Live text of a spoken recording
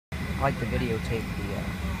like to videotape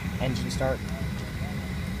the engine start.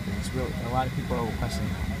 It's really, a lot of people are requesting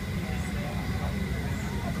that.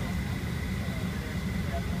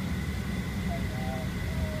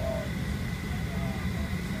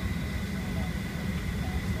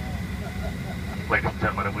 Ladies and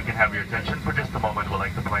gentlemen, if we can have your attention for just a moment, we'd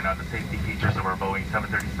like to point out the safety features of our Boeing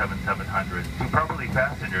 737-700. To properly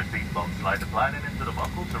fasten your seatbelt, slide the planet into the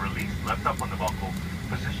buckle to release, lift up on the buckle,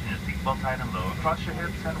 position your seatbelt high and low across your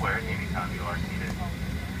hips, and wear it anytime you are seated.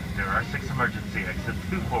 There are 6 emergency exits,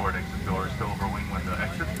 2 forward exit doors, to overwing window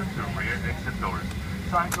exits, and 2 rear exit doors.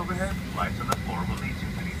 Signs overhead, lights on the floor will lead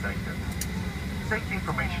you to these exits. Safety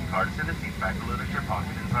information card is in the seat back below your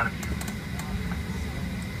pocket in front of you.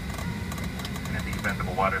 In the event of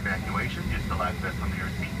a water evacuation, use the life vest under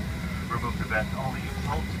your seat. Remove the vest only if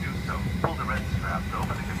told to do so. Pull the red strap to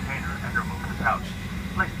open the container and remove the pouch.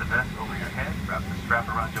 Place the vest over your head, wrap the strap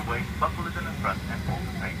around your waist, buckle it in the front, and pull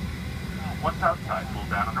the tight. Once outside, pull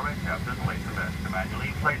down on the red cap to place the vest to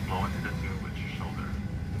manually inflate blow into the tube with your shoulder.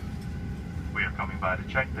 We are coming by to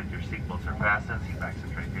check that your seatbelts are fastened, seat backs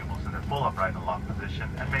and tray tables in their full upright and locked position,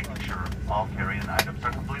 and making sure all carry-on items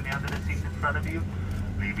are completely under the seat in front of you,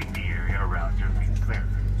 leaving the area around your feet clear.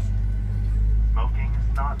 Smoking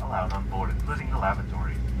is not allowed on board, including the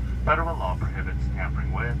lavatory. Federal law prohibits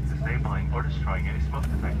tampering with, disabling, or destroying any smoke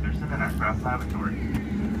detectors in an aircraft lavatory.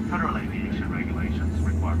 Federal aviation regulations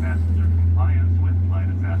require passenger compliance with flight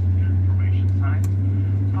and passenger information signs,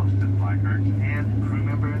 posted placards, and crew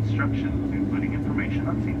member instructions, including information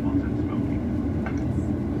on seatbelts and smoking.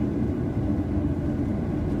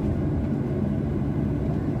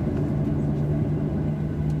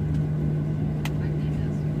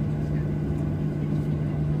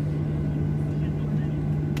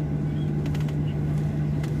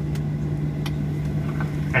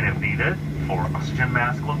 And if needed, 4 oxygen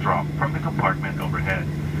masks will drop from the compartment overhead.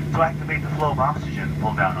 To activate the flow of oxygen,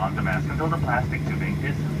 pull down on the mask until the plastic tubing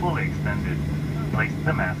is fully extended. Place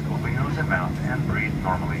the mask over your nose and mouth and breathe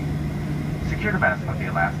normally. Secure the mask on the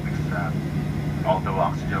elastic strap. Although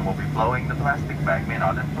oxygen will be flowing, the plastic bag may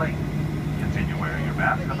not inflate. Continue wearing your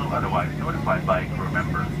mask until otherwise notified by a crew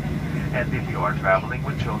member. And if you are traveling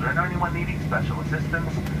with children or anyone needing special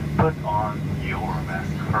assistance, put on your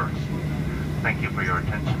mask first. Thank you for your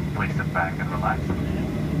attention. Please sit back and relax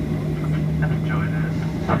and enjoy this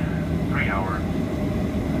 3-hour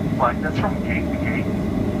flight that's from gate to gate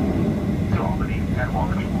to Albany and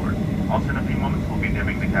welcome aboard. Also in a few moments we'll be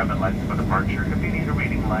dimming the cabin lights for departure. If you need a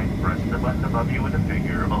reading light, press the button above you with a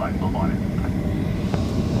figure of a light bulb on it.